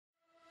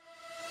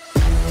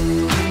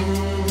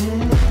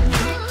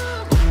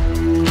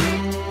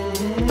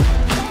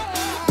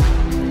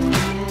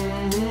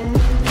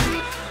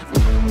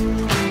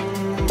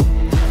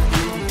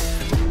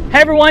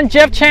Hey everyone,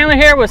 Jeff Chandler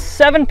here with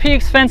Seven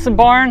Peaks Fence and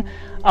Barn.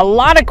 A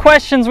lot of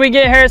questions we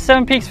get here at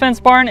Seven Peaks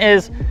Fence Barn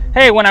is,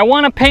 hey, when I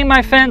want to paint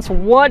my fence,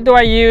 what do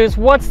I use?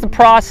 What's the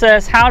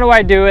process? How do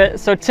I do it?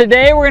 So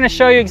today we're going to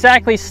show you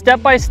exactly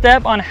step by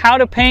step on how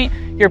to paint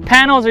your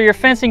panels or your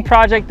fencing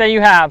project that you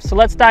have. So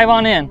let's dive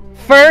on in.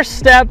 First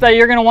step that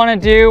you're going to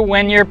want to do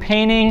when you're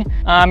painting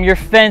your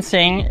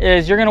fencing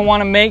is you're going to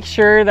want to make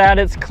sure that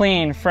it's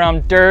clean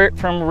from dirt,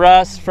 from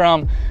rust,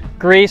 from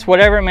grease,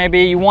 whatever it may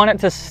be. You want it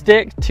to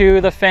stick to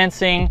the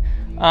fencing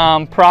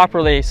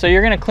properly. So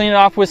you're going to clean it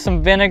off with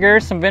some vinegar.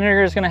 Some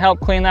vinegar is going to help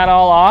clean that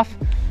all off.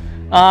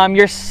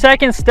 Your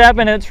second step,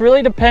 and it's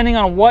really depending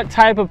on what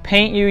type of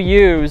paint you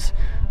use.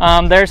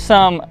 There's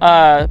some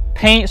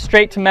paint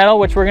straight to metal,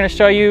 which we're going to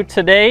show you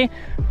today.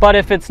 But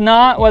if it's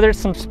not, whether it's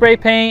some spray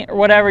paint or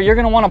whatever, you're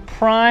going to want to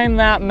prime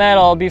that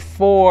metal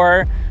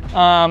before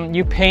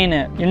you paint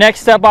it. Your next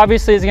step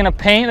obviously is going to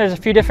paint. There's a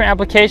few different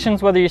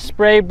applications, whether you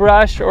spray,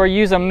 brush, or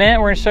use a mitt.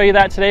 We're going to show you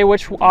that today,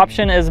 which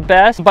option is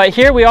best. But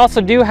here we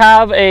also do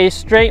have a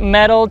straight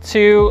metal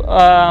to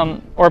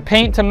or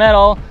paint to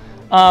metal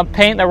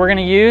paint that we're going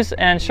to use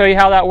and show you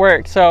how that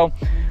works. So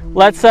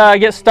let's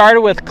get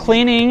started with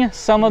cleaning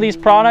some of these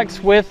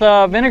products with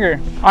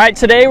vinegar. All right,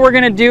 today we're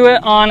going to do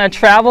it on a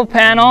travel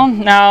panel.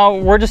 Now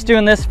we're just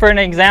doing this for an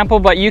example,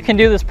 but you can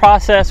do this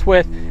process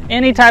with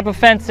any type of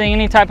fencing,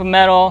 any type of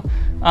metal,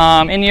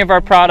 any of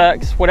our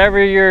products,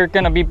 whatever you're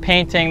going to be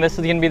painting. This is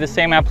going to be the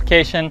same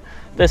application.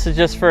 This is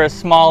just for a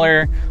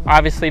smaller,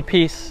 obviously,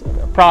 piece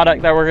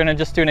product that we're going to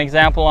just do an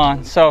example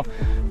on. So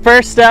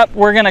first step,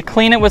 we're going to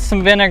clean it with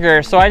some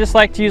vinegar. So I just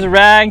like to use a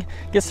rag,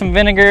 get some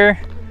vinegar,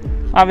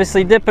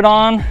 obviously dip it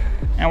on,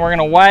 and we're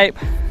going to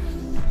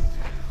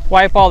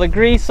wipe all the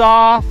grease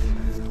off,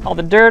 all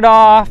the dirt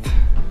off.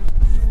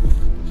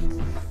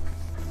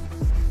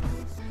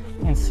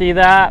 You can see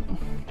that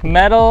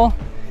metal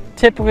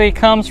typically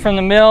comes from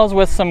the mills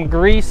with some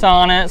grease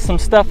on it, some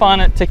stuff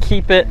on it to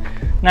keep it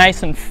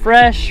nice and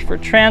fresh for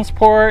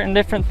transport and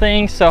different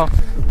things. So I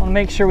want to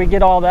make sure we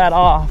get all that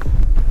off.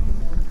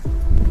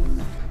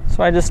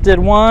 So I just did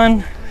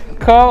one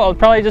coat. I'll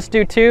probably just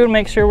do two to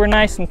make sure we're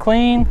nice and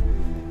clean.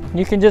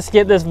 You can just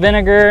get this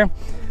vinegar.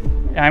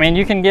 I mean,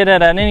 you can get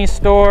it at any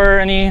store,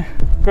 any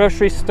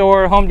grocery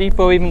store. Home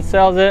Depot even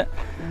sells it.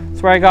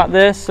 That's where I got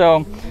this.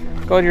 So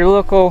go to your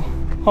local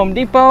Home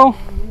Depot,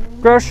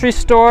 grocery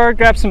store,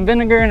 grab some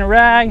vinegar and a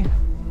rag.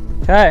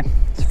 Okay,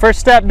 so first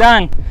step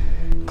done.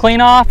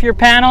 Clean off your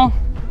panel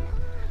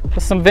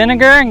with some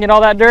vinegar and get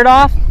all that dirt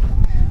off.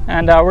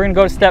 And we're gonna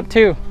go to step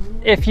two.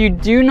 If you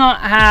do not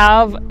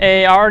have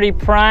a already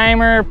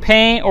primer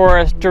paint or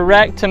a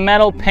direct to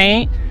metal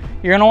paint,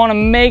 you're gonna wanna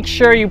make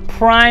sure you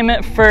prime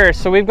it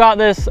first. So we've got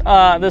this,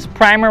 this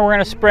primer we're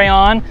gonna spray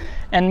on,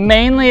 and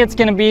mainly it's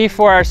gonna be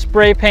for our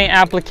spray paint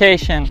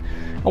application.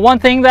 One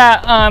thing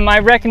that I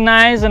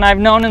recognize and I've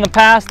known in the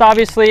past,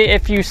 obviously,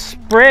 if you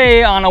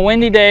spray on a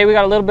windy day, we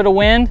got a little bit of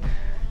wind,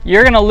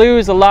 you're gonna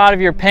lose a lot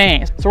of your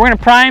paint. So we're gonna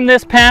prime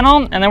this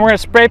panel and then we're gonna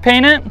spray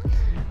paint it,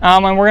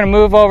 and we're gonna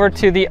move over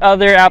to the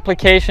other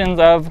applications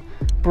of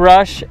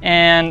brush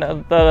and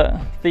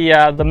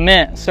the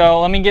mitt.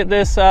 So let me get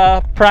this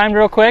primed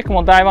real quick and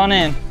we'll dive on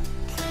in.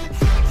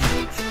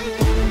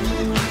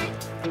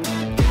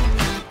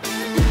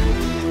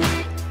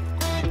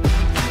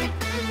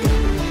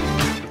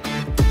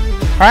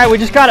 All right, we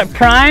just got it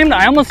primed.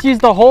 I almost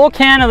used the whole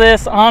can of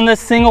this on this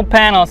single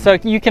panel, so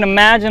you can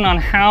imagine on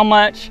how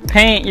much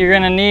paint you're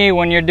gonna need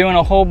when you're doing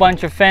a whole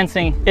bunch of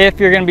fencing if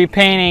you're gonna be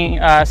painting,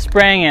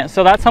 spraying it.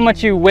 So that's how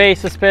much you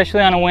waste,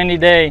 especially on a windy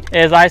day,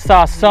 is I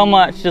saw so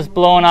much just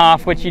blowing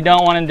off, which you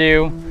don't wanna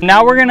do.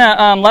 Now we're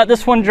gonna let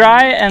this one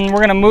dry and we're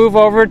gonna move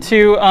over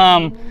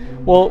to,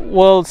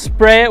 we'll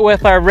spray it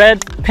with our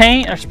red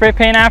paint or spray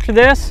paint after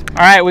this.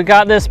 All right, we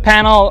got this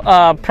panel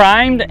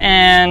primed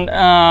and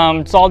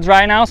it's all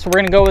dry now, so we're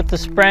gonna go with the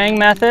spraying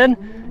method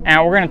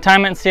and we're gonna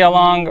time it and see how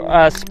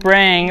long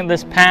spraying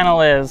this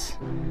panel is.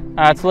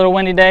 It's a little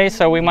windy day,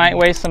 so we might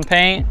waste some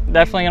paint.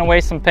 Definitely gonna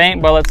waste some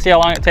paint, but let's see how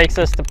long it takes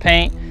us to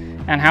paint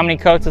and how many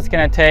coats it's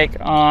gonna take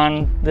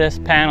on this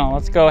panel.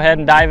 Let's go ahead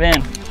and dive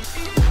in.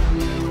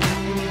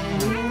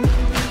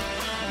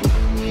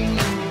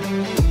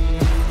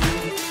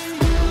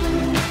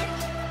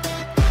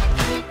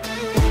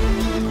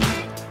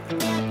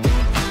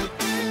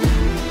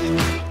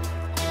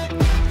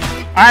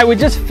 All right, we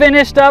just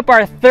finished up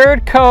our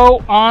third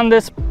coat on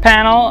this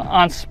panel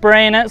on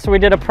spraying it. So we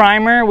did a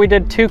primer, we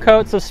did 2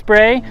 coats of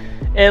spray.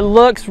 It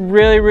looks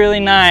really, really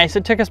nice.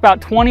 It took us about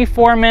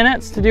 24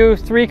 minutes to do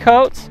 3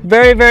 coats.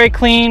 Very, very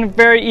clean,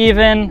 very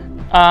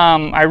even.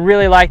 I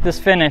really like this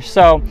finish.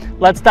 So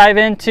let's dive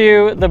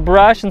into the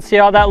brush and see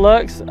how that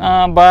looks.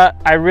 But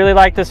I really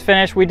like this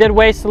finish. We did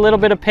waste a little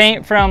bit of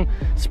paint from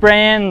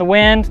spraying the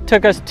wind.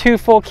 Took us 2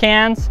 full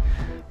cans.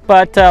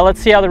 But let's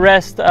see how the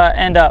rest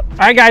end up. All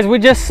right, guys, we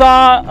just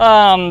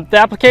saw the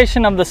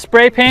application of the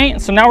spray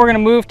paint. So now we're gonna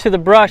move to the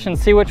brush and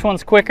see which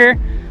one's quicker.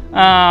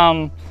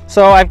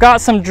 So I've got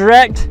some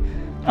direct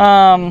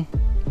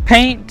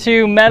paint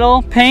to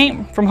metal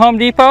paint from Home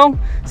Depot.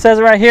 It says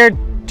right here,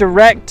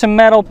 direct to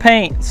metal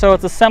paint. So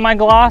it's a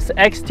semi-gloss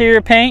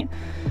exterior paint.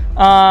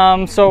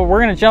 So we're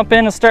gonna jump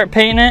in and start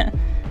painting it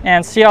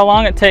and see how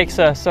long it takes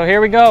us. So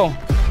here we go.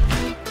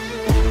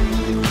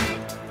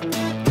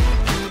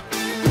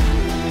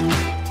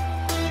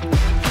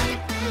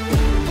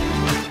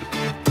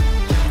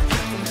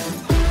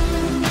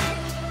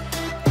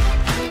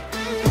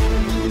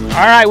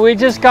 All right, we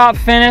just got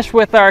finished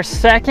with our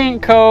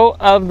second coat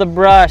of the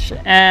brush.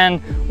 And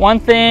one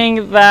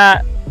thing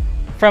that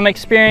from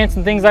experience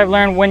and things I've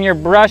learned, when you're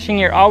brushing,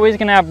 you're always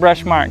gonna have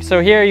brush marks. So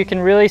here you can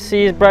really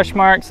see brush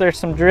marks. There's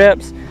some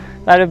drips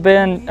that have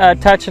been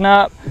touching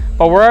up,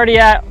 but we're already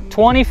at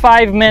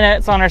 25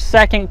 minutes on our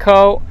second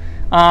coat,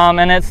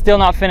 and it's still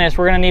not finished.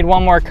 We're gonna need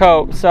one more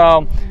coat.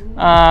 So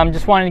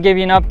just wanted to give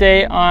you an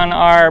update on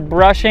our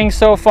brushing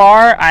so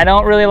far. I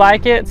don't really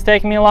like it. It's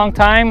taking me a long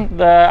time.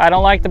 I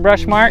don't like the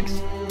brush marks.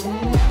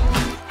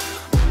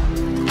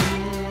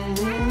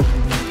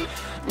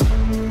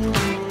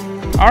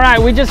 All right,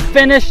 we just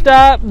finished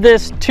up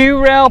this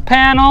 2-rail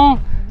panel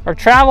or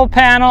travel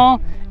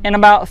panel in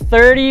about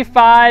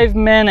 35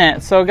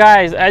 minutes. So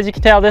guys, as you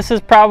can tell, this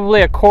is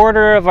probably a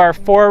quarter of our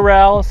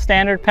 4-rail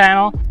standard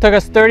panel. It took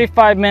us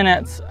 35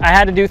 minutes. I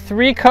had to do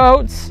 3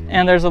 coats,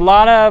 and there's a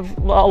lot of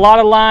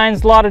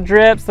lines, a lot of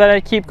drips that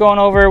I keep going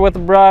over with the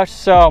brush.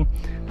 So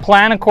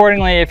plan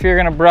accordingly if you're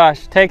gonna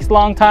brush. It takes a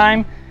long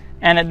time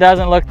and it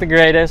doesn't look the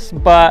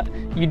greatest, but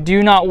you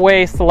do not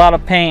waste a lot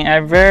of paint.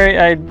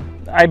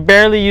 I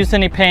barely used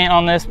any paint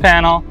on this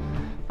panel.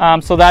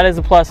 So that is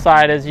a plus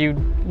side, is you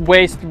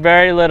waste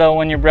very little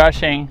when you're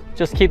brushing.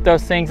 Just keep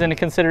those things into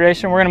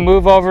consideration. We're gonna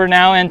move over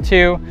now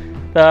into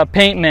the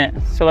paint mitt.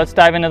 So let's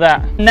dive into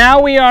that.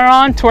 Now we are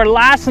on to our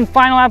last and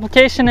final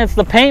application. It's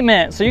the paint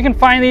mitt. So you can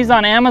find these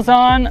on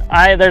Amazon.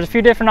 There's a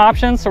few different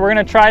options. So we're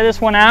gonna try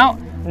this one out.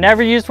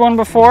 Never used one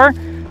before.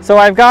 So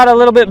I've got a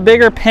little bit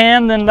bigger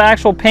pan than the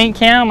actual paint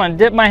can. I'm gonna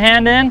dip my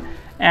hand in,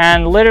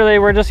 and literally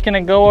we're just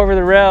gonna go over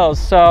the rails.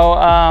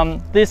 So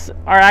these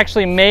are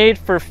actually made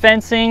for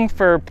fencing,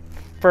 for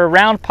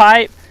round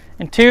pipe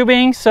and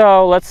tubing.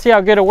 So let's see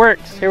how good it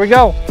works. Here we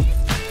go.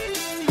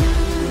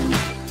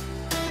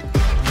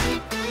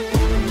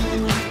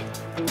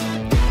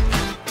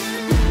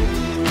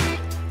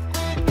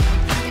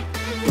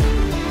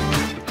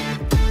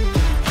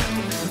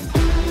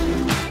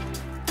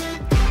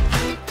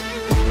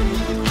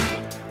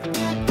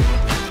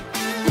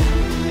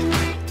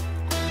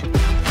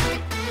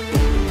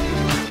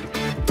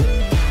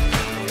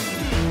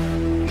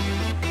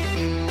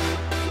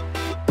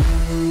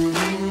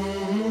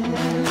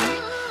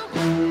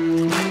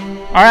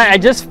 All right, I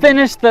just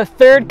finished the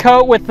 3rd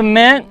coat with the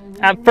mitt.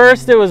 At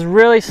first it was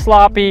really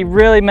sloppy,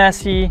 really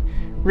messy,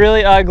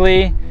 really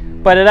ugly,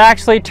 but it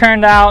actually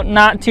turned out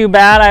not too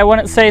bad. I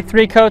wouldn't say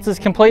 3 coats is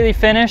completely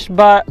finished,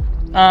 but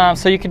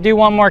so you could do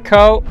one more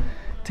coat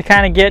to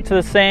kind of get to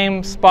the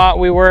same spot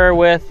we were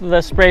with the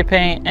spray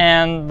paint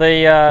and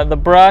the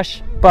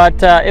brush,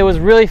 but it was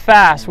really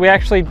fast. We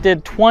actually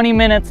did 20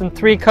 minutes and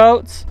 3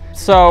 coats.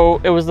 So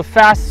it was the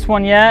fastest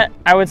one yet.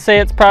 I would say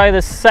it's probably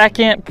the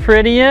second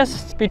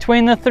prettiest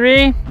between the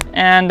 3.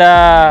 And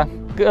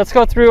let's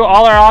go through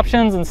all our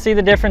options and see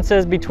the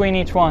differences between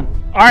each one.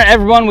 All right,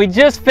 everyone, we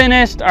just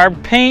finished our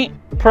paint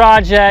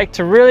project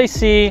to really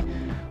see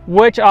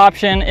which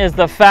option is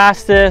the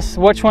fastest,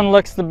 which one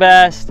looks the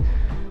best.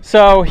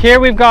 So here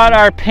we've got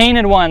our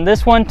painted one.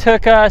 This one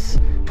took us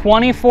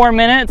 24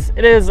 minutes.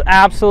 It is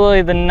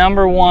absolutely the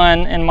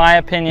 #1 in my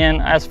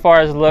opinion as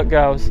far as look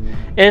goes.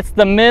 It's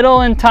the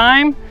middle in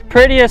time,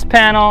 prettiest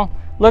panel,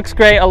 looks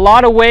great, a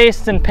lot of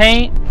waste in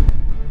paint,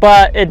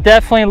 but it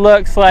definitely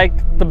looks like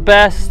the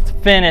best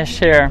finish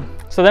here.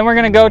 So then we're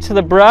gonna go to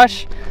the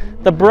brush.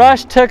 The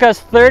brush took us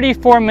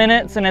 34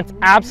 minutes and it's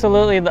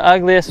absolutely the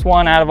ugliest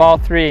one out of all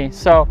 3.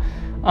 So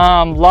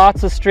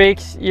lots of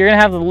streaks. You're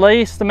gonna have the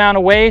least amount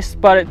of waste,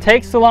 but it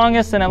takes the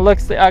longest and it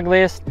looks the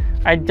ugliest.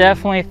 I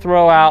definitely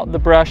throw out the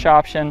brush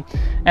option.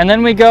 And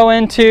then we go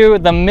into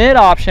the mitt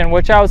option,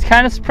 which I was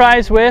kind of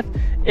surprised with.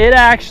 It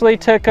actually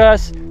took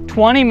us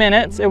 20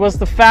 minutes. It was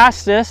the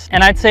fastest,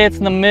 and I'd say it's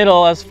in the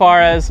middle as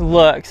far as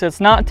looks. It's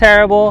not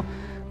terrible,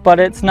 but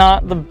it's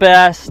not the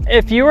best.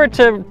 If you were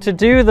to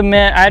do the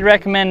mitt, I'd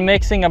recommend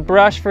mixing a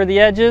brush for the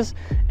edges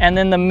and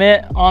then the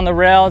mitt on the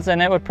rails,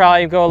 and it would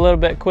probably go a little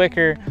bit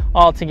quicker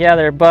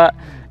altogether. But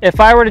if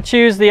I were to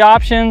choose the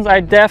options,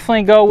 I'd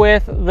definitely go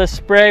with the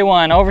spray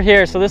one over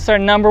here. So this is our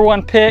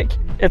 #1 pick.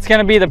 It's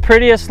gonna be the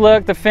prettiest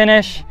look, the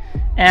finish,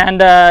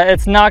 and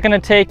it's not gonna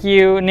take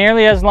you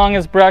nearly as long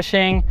as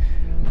brushing,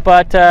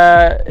 but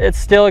it's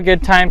still a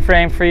good time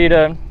frame for you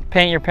to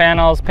paint your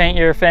panels, paint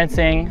your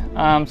fencing.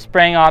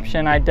 Spraying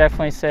option, I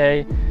definitely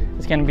say,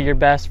 is going to be your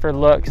best for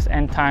looks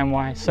and time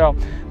wise. So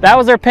that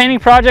was our painting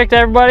project,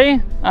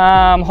 everybody.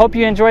 Hope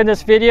you enjoyed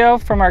this video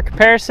from our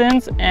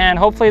comparisons, and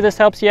hopefully this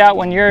helps you out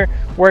when you're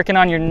working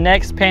on your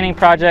next painting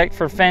project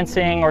for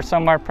fencing or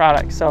some of our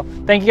products. So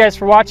thank you guys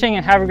for watching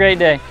and have a great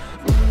day.